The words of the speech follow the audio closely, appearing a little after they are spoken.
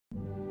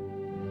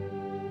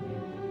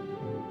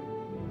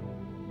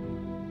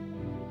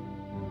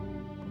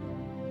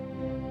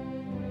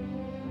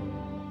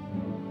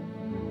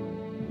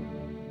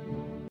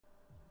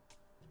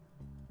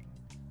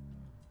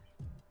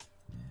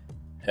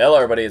Hello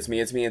everybody, it's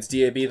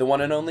DAB, the one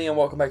and only, and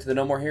welcome back to the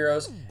No More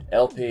Heroes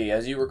LP.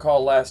 As you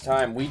recall last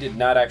time, we did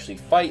not actually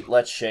fight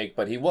Let's Shake,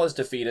 but he was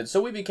defeated,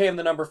 so we became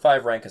the number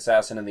 5 rank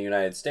assassin in the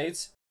United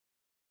States.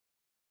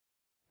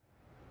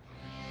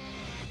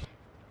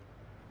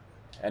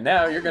 And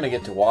now you're going to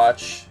get to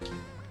watch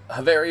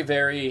a very,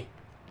 very,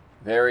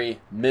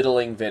 very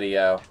middling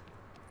video.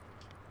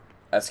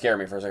 That scared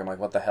me for a second, I'm like,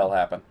 what the hell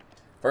happened?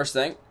 First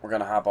thing, we're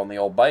going to hop on the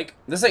old bike.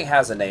 This thing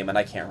has a name, and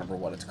I can't remember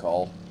what it's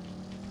called.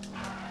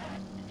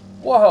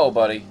 Whoa,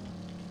 buddy.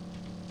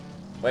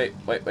 Wait.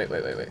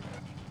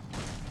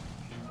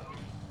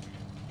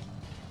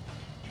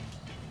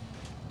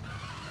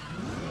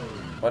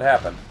 What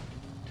happened?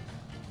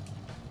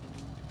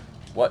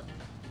 What?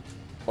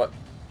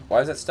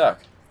 Why is it stuck?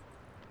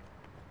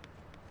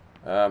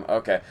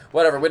 Okay.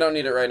 Whatever, we don't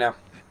need it right now.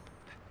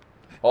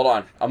 Hold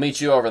on, I'll meet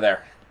you over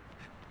there.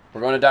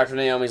 We're going to Dr.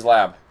 Naomi's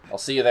lab. I'll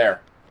see you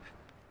there.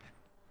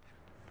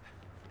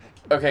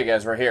 Okay,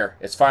 guys, we're here.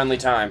 It's finally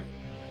time.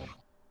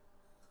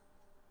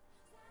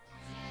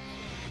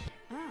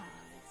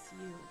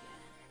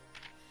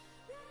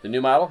 The new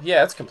model?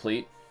 Yeah, it's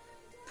complete.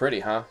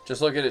 Pretty, huh?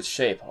 Just look at its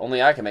shape.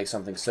 Only I can make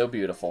something so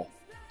beautiful.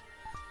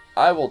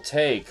 I will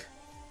take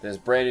this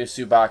brand new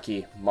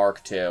Tsubaki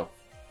Mark II.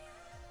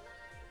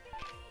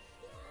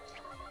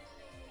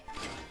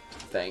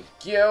 Thank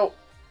you.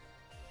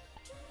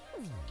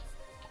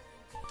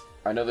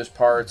 I know there's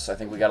parts. I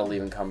think we gotta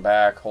leave and come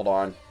back. Hold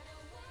on.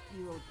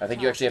 I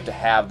think you actually have to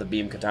have the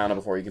beam katana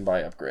before you can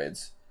buy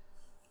upgrades.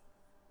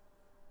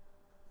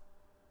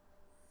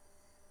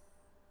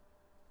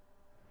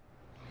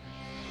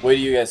 Wait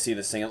till you guys see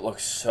this thing. It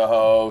looks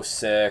so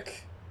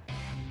sick.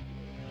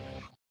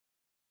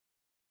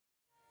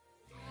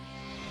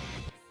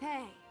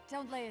 Hey,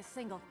 don't lay a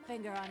single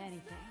finger on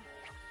anything.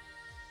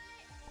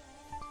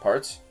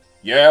 Parts?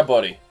 Yeah,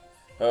 buddy.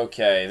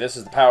 Okay, this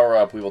is the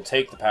power-up. We will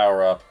take the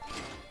power-up.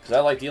 Because I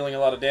like dealing a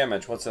lot of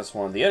damage. What's this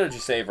one? The energy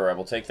saver. I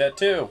will take that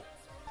too.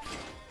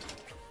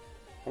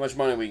 How much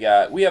money we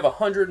got? We have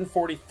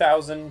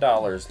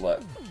 $140,000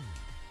 left.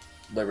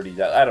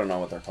 Liberty, I don't know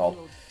what they're called.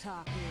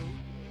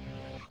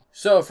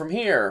 So, from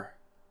here,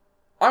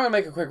 I'm going to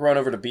make a quick run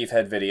over to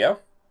Beefhead Video.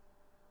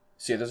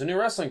 See if there's a new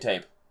wrestling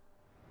tape.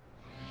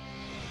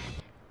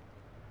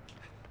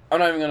 I'm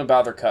not even going to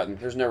bother cutting.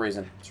 There's no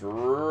reason. It's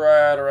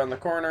right around the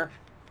corner.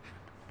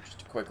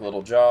 Just a quick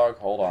little jog.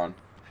 Hold on.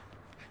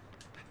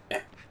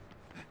 Come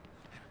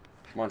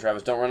on,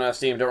 Travis. Don't run out of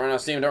steam. Don't run out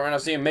of steam. Don't run out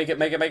of steam. Make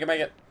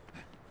it.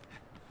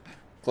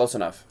 Close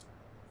enough.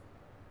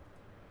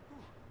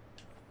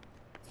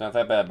 It's not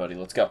that bad, buddy.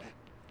 Let's go.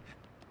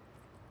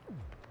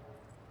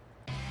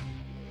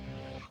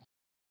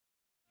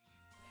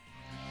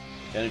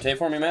 Got a new tape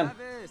for me, man?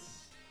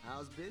 Travis,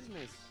 how's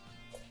business?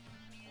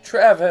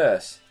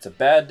 Travis! It's a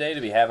bad day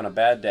to be having a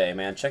bad day,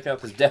 man. Check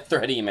out this death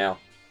threat email.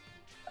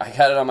 I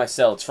got it on my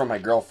cell. It's from my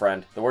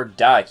girlfriend. The word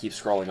die keeps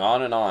scrolling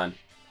on and on.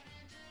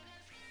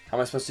 How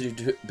am I supposed to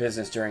do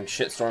business during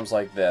shitstorms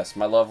like this?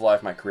 My love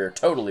life, my career,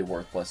 totally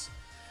worthless.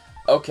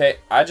 Okay,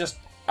 I just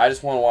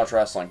want to watch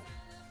wrestling.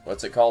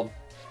 What's it called?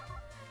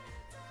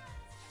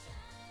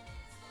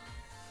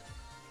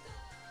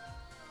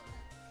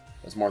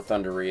 There's more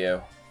Thunder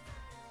Ryu.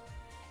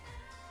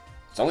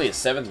 It's only his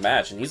 7th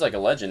match, and he's like a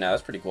legend now.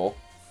 That's pretty cool.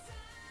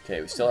 Okay,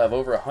 we still have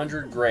over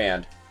 100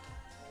 grand.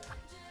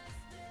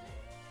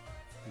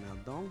 Now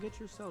don't get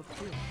yourself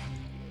killed.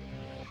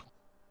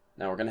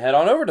 Now we're going to head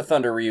on over to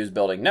Thunder Ryu's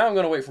building. Now I'm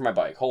going to wait for my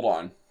bike. Hold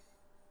on.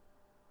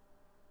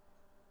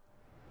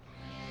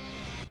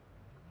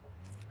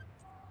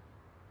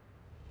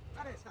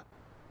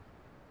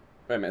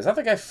 Wait a minute, is that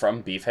the guy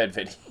from Beefhead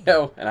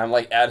Video? And I'm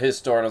like at his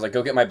store, and I was like,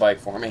 go get my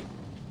bike for me.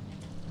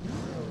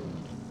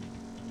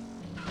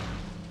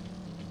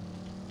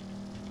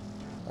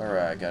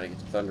 Alright, gotta get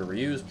to Thunder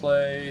Ryu's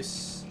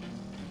place.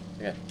 I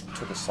think I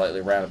took a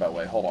slightly roundabout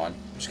way. Hold on.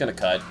 I'm just gonna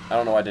cut. I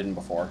don't know why I didn't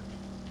before.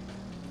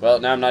 Well,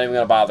 now I'm not even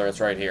gonna bother. It's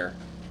right here.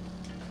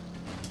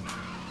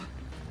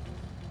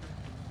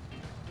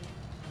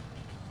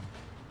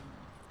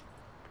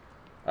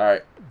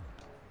 Alright.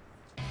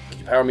 Can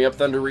you power me up,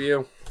 Thunder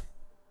Ryu?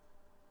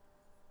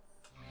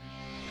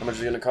 How much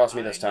is it gonna cost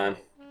me this time?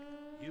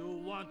 You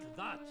want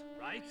that,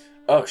 right?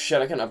 Oh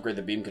shit, I can upgrade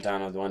the beam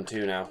katana one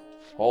too now.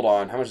 Hold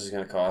on, how much is it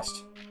gonna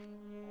cost?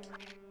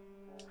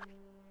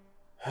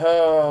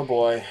 Oh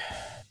boy.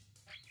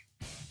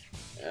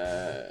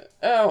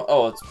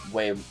 Oh, it's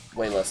way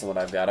less than what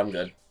I've got. I'm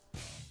good.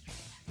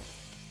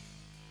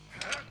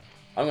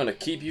 I'm gonna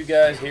keep you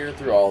guys here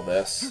through all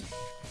this.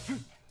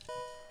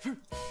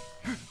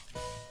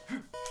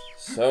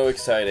 So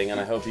exciting,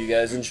 and I hope you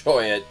guys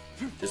enjoy it.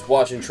 Just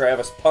watching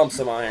Travis pump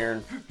some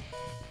iron.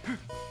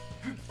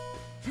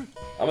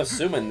 I'm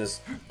assuming this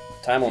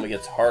time only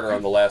gets harder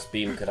on the last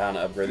beam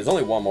katana upgrade. There's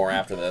only one more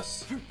after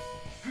this.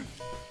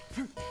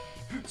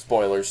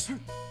 Spoilers.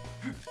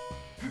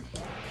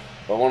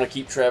 But I want to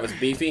keep Travis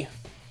beefy.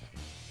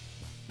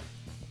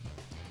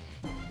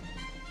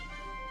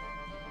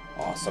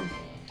 Awesome.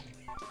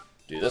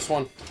 Do this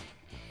one.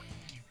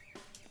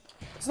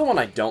 This is the one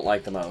I don't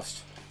like the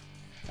most.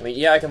 I mean,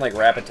 yeah, I can like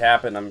rapid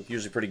tap and I'm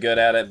usually pretty good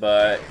at it,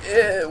 but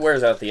it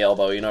wears out the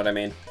elbow, you know what I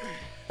mean?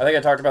 I think I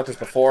talked about this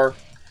before.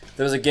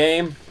 There was a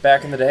game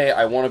back in the day,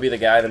 I Want to Be the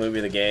Guy, the movie,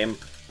 the game.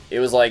 It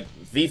was like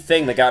the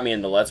thing that got me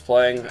into Let's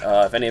Playing.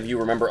 If any of you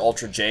remember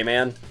Ultra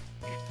J-Man.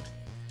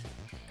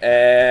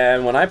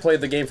 And when I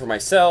played the game for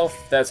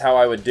myself, that's how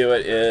I would do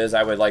it, is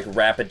I would like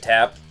rapid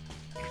tap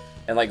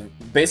and like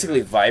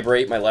basically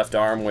vibrate my left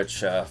arm,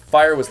 which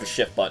fire was the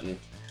shift button.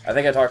 I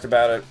think I talked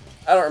about it.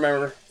 I don't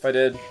remember. If I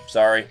did,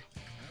 sorry.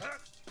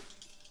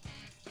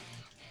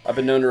 I've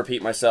been known to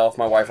repeat myself.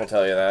 My wife will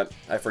tell you that.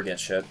 I forget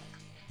shit.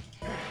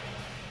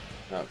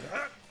 Okay.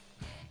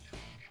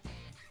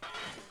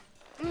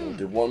 We'll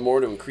do one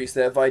more to increase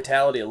that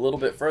vitality a little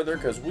bit further,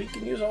 because we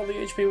can use all the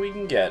HP we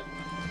can get.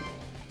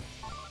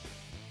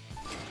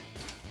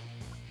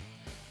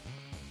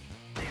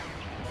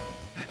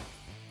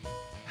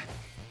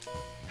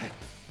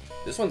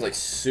 This one's like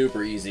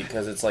super easy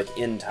because it's like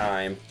in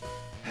time.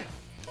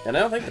 And I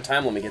don't think the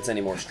time limit gets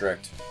any more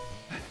strict.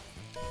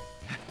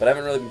 But I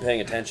haven't really been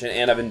paying attention,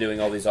 and I've been doing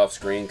all these off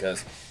screen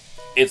because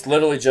it's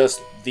literally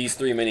just these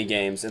 3 mini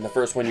games, and the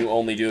first one you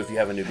only do if you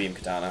have a new beam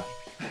katana.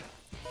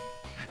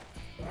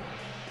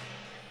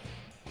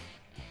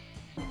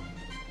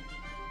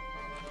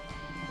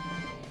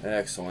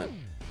 Excellent.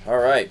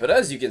 Alright, but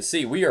as you can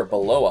see, we are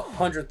below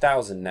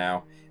 100,000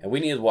 now. And we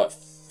need, what,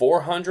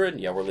 400?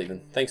 Yeah, we're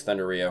leaving. Thanks,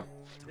 Thunder Rio.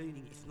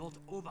 Training is not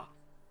over.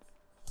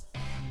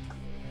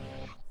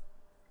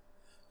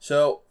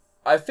 So,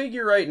 I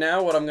figure right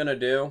now what I'm going to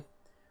do,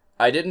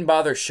 I didn't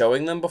bother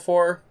showing them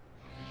before.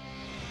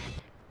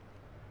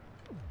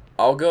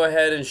 I'll go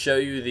ahead and show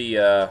you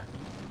the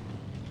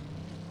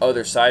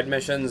other side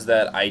missions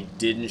that I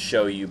didn't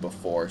show you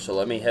before. So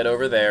let me head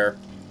over there,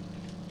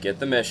 get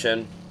the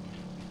mission.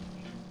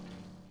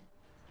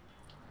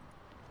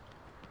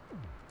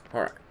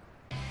 Alright,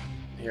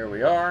 here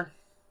we are.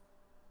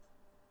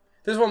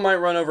 This one might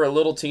run over a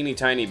little teeny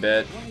tiny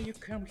bit.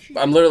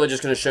 I'm literally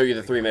just going to show you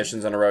the 3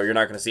 missions in a row. You're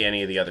not going to see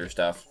any of the other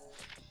stuff.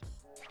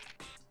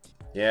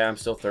 Yeah, I'm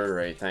still 3rd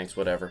rate. Thanks,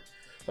 whatever.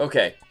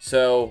 Okay,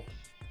 so...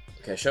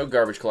 Okay, show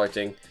garbage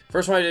collecting.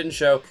 First one I didn't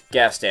show,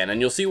 gas stand. And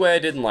you'll see why I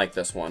didn't like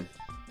this one.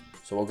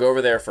 So we'll go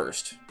over there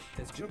first.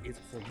 This job is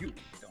for you,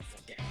 don't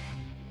forget.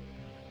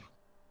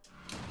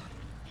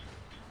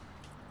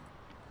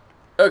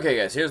 Okay,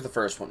 guys, here's the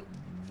first one.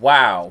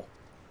 Wow.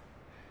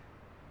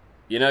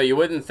 You know, you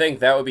wouldn't think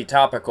that would be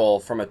topical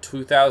from a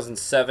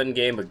 2007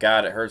 game, but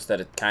God, it hurts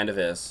that it kind of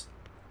is.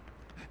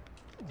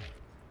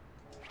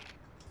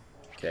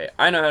 Okay,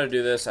 I know how to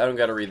do this. I don't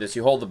got to read this.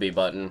 You hold the B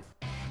button,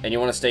 and you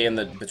want to stay in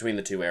the between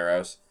the 2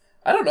 arrows.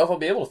 I don't know if I'll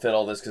be able to fit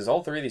all this, because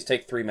all 3 of these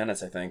take 3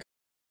 minutes, I think.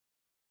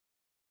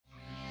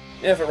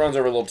 Yeah, if it runs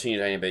over a little teeny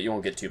tiny bit, you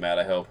won't get too mad,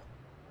 I hope.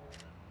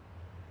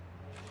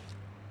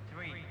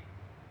 3,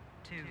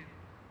 2,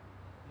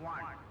 1,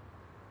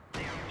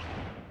 0.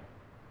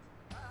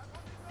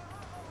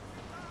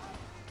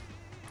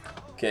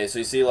 Okay, so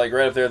you see, like,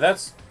 right up there,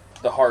 that's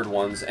the hard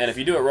ones, and if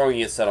you do it wrong,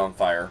 you get set on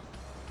fire.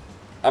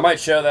 I might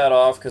show that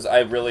off, because I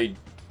really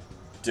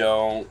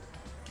don't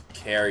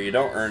care. You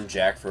don't earn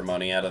jack for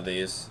money out of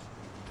these.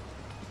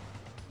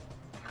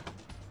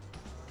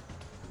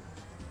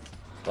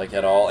 Like,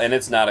 at all, and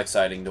it's not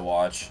exciting to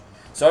watch.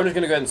 So I'm just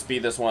going to go ahead and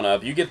speed this one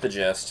up. You get the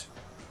gist.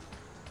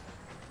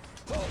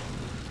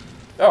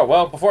 Oh,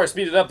 well, before I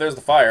speed it up, there's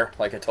the fire,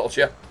 like I told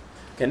you.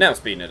 Okay, now I'm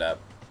speeding it up.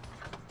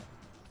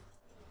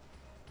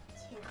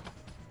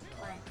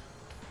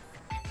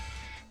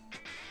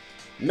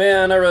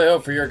 Man, I really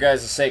hope for your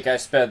guys' sake I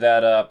sped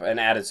that up and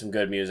added some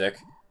good music.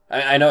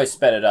 I know I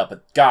sped it up,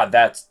 but God,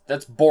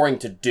 that's boring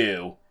to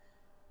do.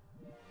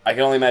 I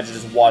can only imagine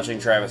just watching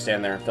Travis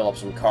stand there and fill up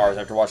some cars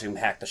after watching him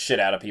hack the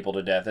shit out of people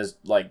to death is,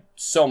 like,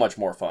 so much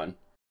more fun.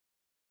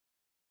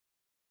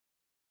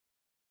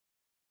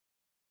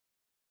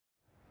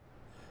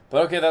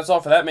 But okay, that's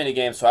all for that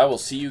minigame, so I will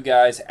see you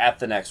guys at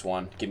the next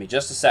one. Give me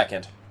just a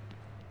second.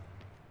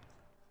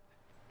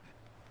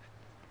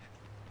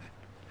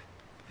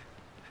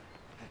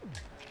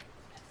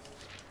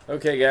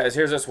 Okay, guys,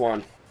 here's this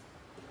one.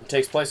 It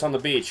takes place on the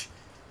beach.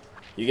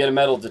 You get a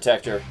metal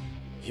detector.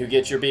 You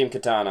get your beam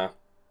katana.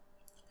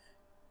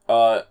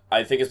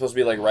 I think it's supposed to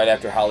be like right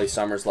after Holly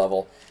Summers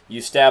level.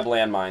 You stab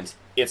landmines.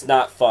 It's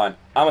not fun.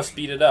 I'm gonna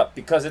speed it up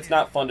because it's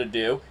not fun to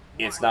do.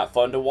 It's not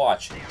fun to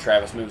watch.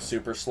 Travis moves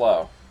super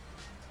slow.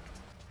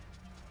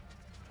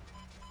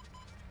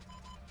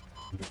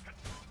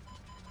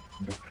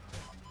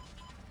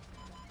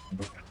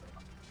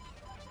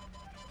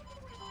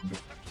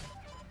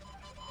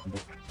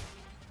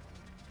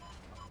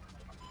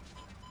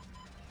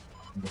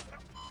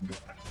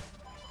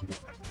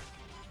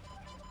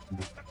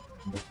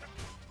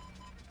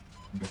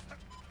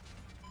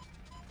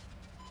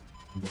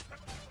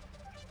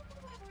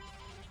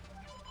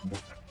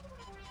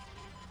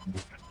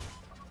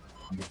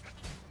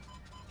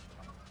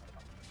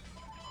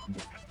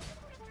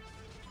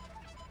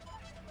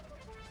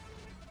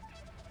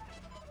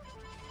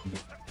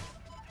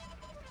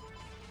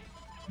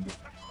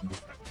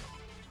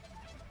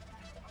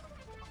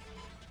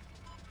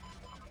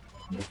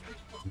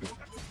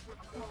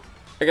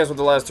 I guess with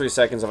the last 3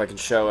 seconds, if I can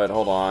show it,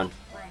 hold on.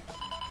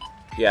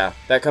 Yeah,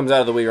 that comes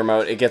out of the Wii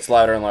remote. It gets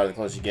louder and louder the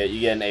closer you get.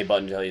 You get an A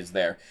button until it's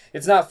there.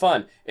 It's not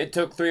fun. It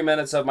took 3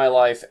 minutes of my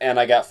life, and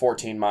I got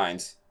 14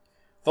 mines.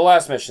 The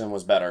last mission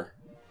was better.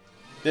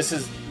 This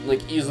is,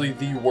 like, easily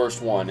the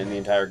worst one in the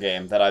entire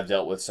game that I've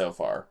dealt with so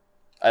far.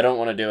 I don't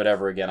want to do it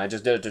ever again. I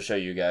just did it to show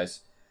you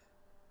guys.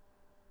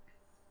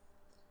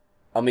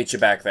 I'll meet you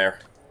back there.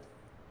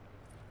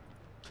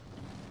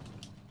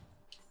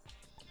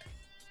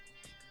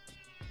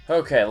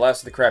 Okay,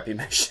 last of the crappy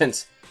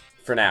missions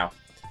for now.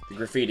 The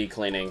graffiti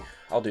cleaning.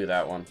 I'll do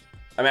that one.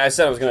 I mean, I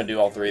said I was going to do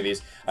all 3 of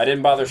these. I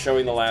didn't bother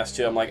showing the last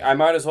 2. I'm like, I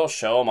might as well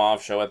show them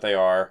off, show what they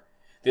are.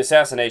 The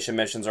assassination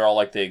missions are all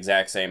like the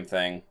exact same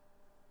thing.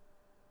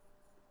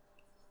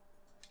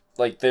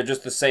 Like, they're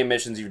just the same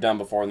missions you've done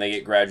before, and they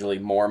get gradually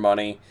more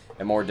money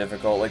and more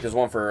difficult. Like, there's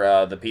one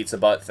for the pizza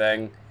butt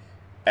thing.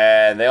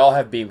 And they all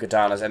have beam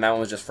katanas, and that one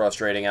was just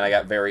frustrating, and I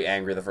got very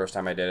angry the first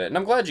time I did it. And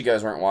I'm glad you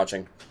guys weren't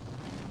watching.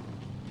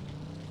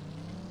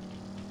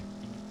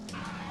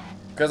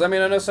 Because, I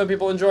mean, I know some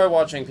people enjoy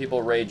watching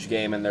people rage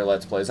game in their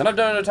Let's Plays, and I've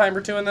done it a time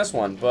or 2 in this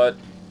one, but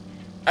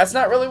that's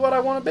not really what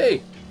I want to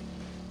be.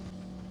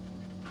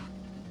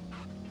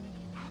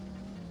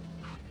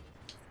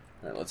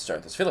 Alright, let's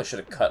start this. I feel like I should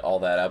have cut all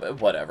that out, but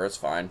whatever, it's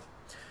fine.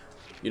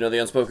 You know the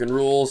unspoken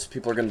rules.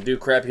 People are going to do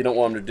crap you don't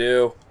want them to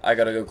do. I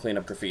gotta go clean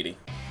up graffiti.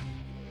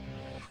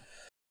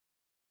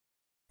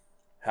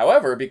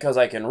 However, because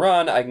I can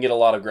run, I can get a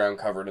lot of ground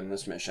covered in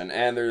this mission.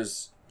 And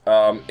there's,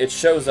 it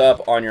shows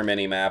up on your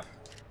mini-map.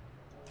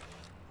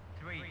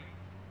 3,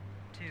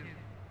 2,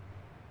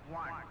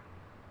 1,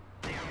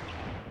 0.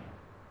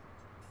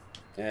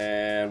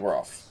 And we're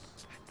off.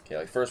 Okay,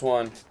 like first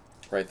one,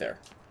 right there.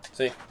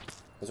 See?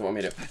 Doesn't want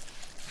me to.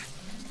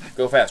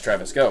 Go fast,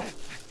 Travis, go.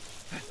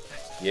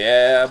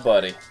 Yeah,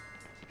 buddy.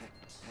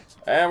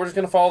 And we're just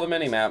going to follow the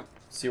mini-map.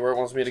 See where it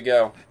wants me to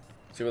go.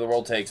 See where the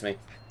world takes me.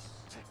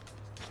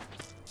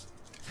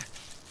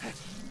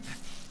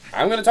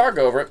 I'm going to talk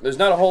over it. There's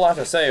not a whole lot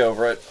to say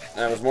over it.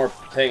 I was more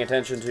paying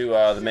attention to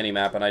the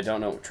mini-map, and I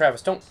don't know.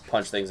 Travis, don't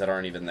punch things that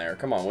aren't even there.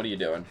 Come on, what are you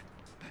doing?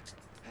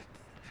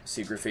 I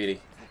see graffiti.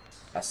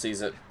 I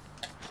sees it.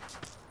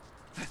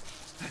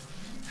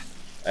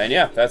 And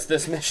yeah, that's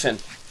this mission.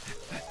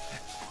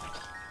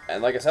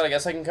 And like I said, I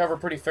guess I can cover a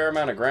pretty fair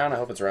amount of ground. I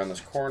hope it's around this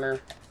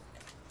corner.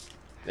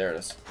 There it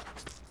is.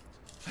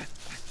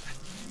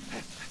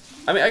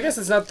 I mean, I guess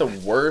it's not the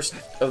worst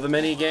of the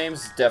mini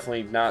games. It's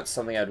definitely not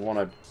something I'd want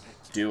to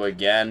do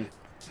again.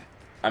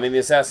 I mean, the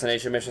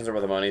assassination missions are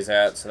where the money's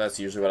at, so that's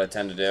usually what I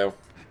tend to do.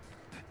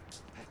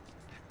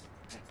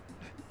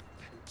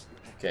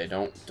 Okay,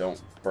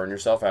 don't burn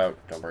yourself out.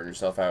 Don't burn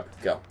yourself out.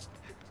 Go.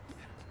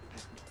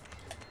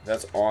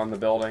 That's on the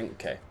building.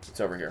 Okay,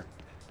 it's over here.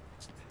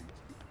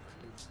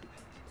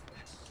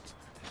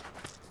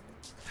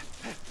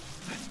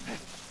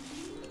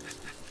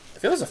 I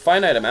feel there's a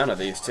finite amount of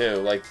these, too.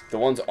 Like, the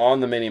ones on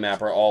the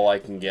mini-map are all I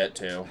can get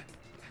to.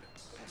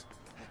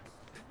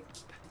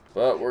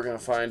 But we're gonna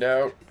find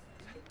out.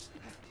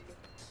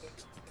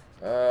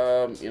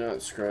 You know,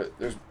 screw it.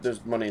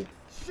 There's money.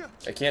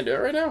 I can't do it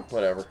right now?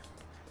 Whatever.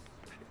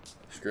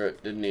 Screw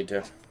it. Didn't need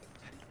to.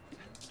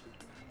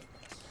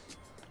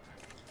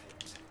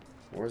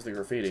 Where's the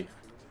graffiti?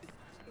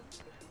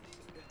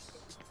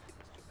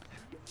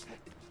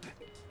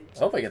 I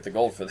hope I get the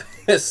gold for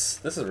this.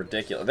 This is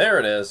ridiculous. There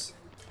it is.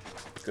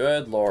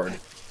 Good lord.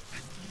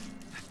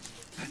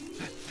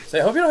 So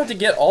I hope you don't have to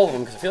get all of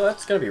them, because I feel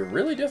that's going to be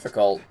really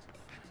difficult.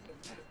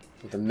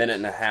 With the minute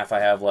and a half I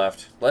have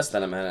left. Less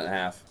than a minute and a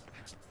half.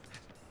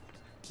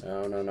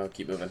 No, no, no.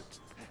 Keep moving.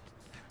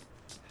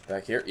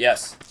 Back here.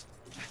 Yes.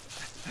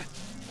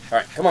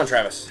 Alright, come on,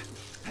 Travis.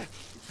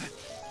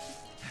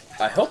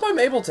 I hope I'm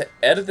able to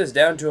edit this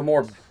down to a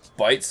more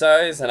bite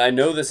size, and I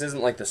know this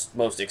isn't like the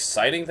most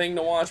exciting thing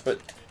to watch, but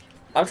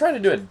I'm trying to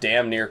do a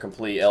damn near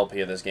complete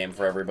LP of this game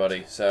for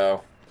everybody,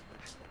 so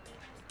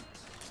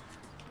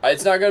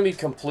it's not going to be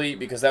complete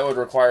because that would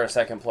require a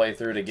second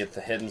playthrough to get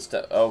the hidden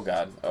stuff. Oh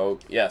god. Oh,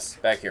 yes.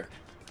 Back here.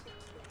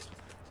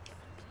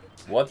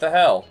 What the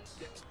hell?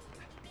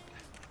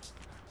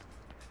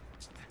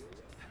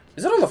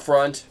 Is it on the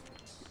front?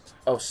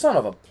 Oh, son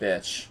of a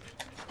bitch.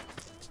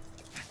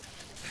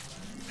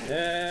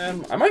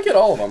 I might get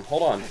all of them.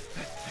 Hold on.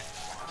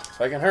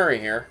 If I can hurry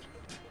here.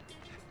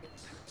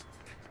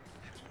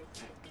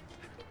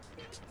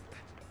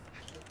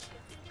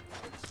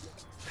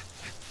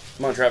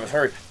 Come on, Travis,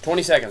 hurry.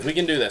 20 seconds. We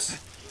can do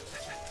this.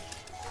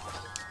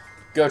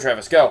 Go,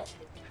 Travis, go.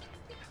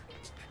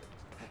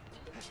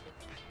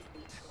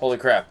 Holy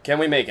crap. Can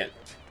we make it?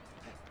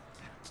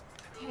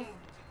 10, 9,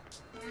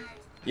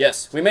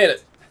 Yes, we made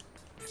it.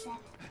 7,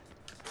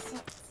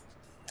 6,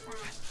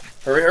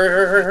 5, Hurry, hurry,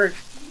 hurry, hurry, hurry.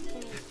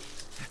 3,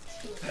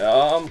 2,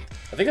 I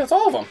think that's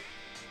all of them.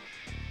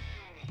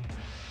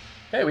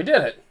 Hey, we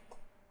did it.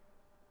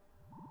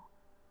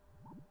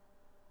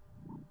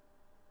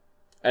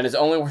 And it's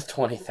only worth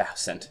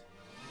 20,000.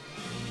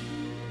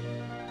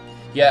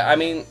 Yeah, I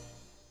mean,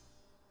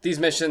 these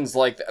missions,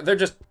 like, they're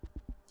just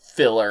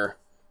filler.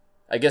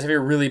 I guess if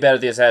you're really bad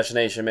at the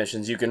assassination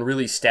missions, you can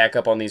really stack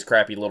up on these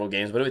crappy little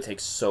games, but it would take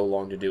so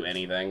long to do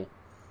anything.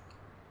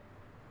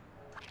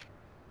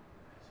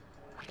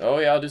 Oh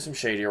yeah, I'll do some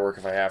shadier work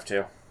if I have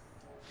to.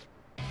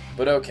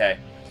 But okay.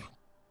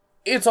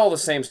 It's all the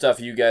same stuff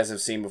you guys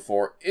have seen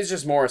before. It's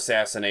just more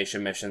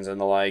assassination missions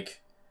and the like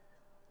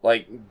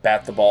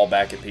bat the ball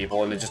back at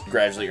people, and it just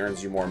gradually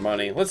earns you more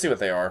money. Let's see what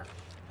they are.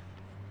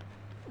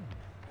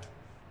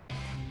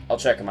 I'll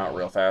check them out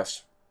real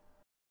fast.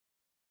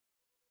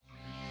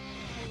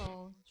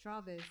 Hello,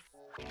 Travis.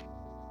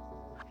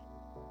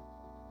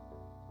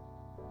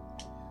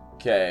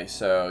 Okay,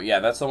 so yeah,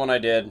 that's the one I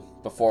did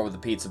before with the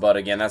pizza butt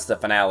again. That's the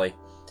finale.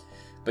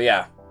 But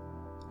yeah,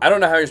 I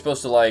don't know how you're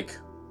supposed to, like,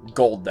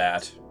 gold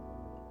that.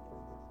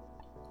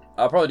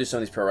 I'll probably do some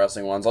of these pro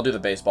wrestling ones. I'll do the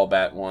baseball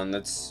bat one.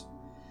 That's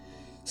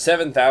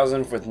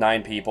 7,000 with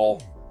 9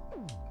 people.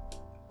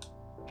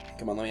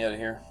 Come on, let me out of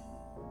here.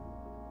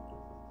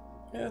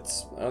 Yeah,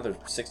 it's another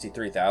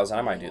 63,000.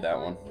 I might do that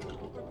one.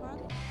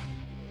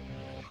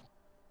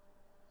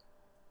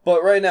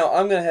 But right now,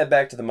 I'm going to head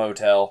back to the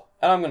motel,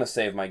 and I'm going to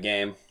save my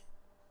game.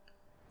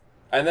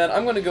 And then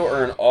I'm going to go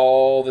earn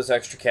all this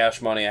extra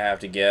cash money I have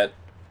to get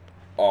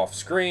off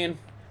screen,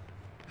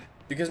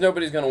 because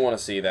nobody's going to want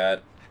to see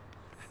that.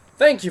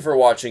 Thank you for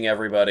watching,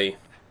 everybody.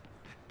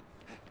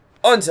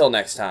 Until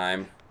next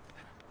time.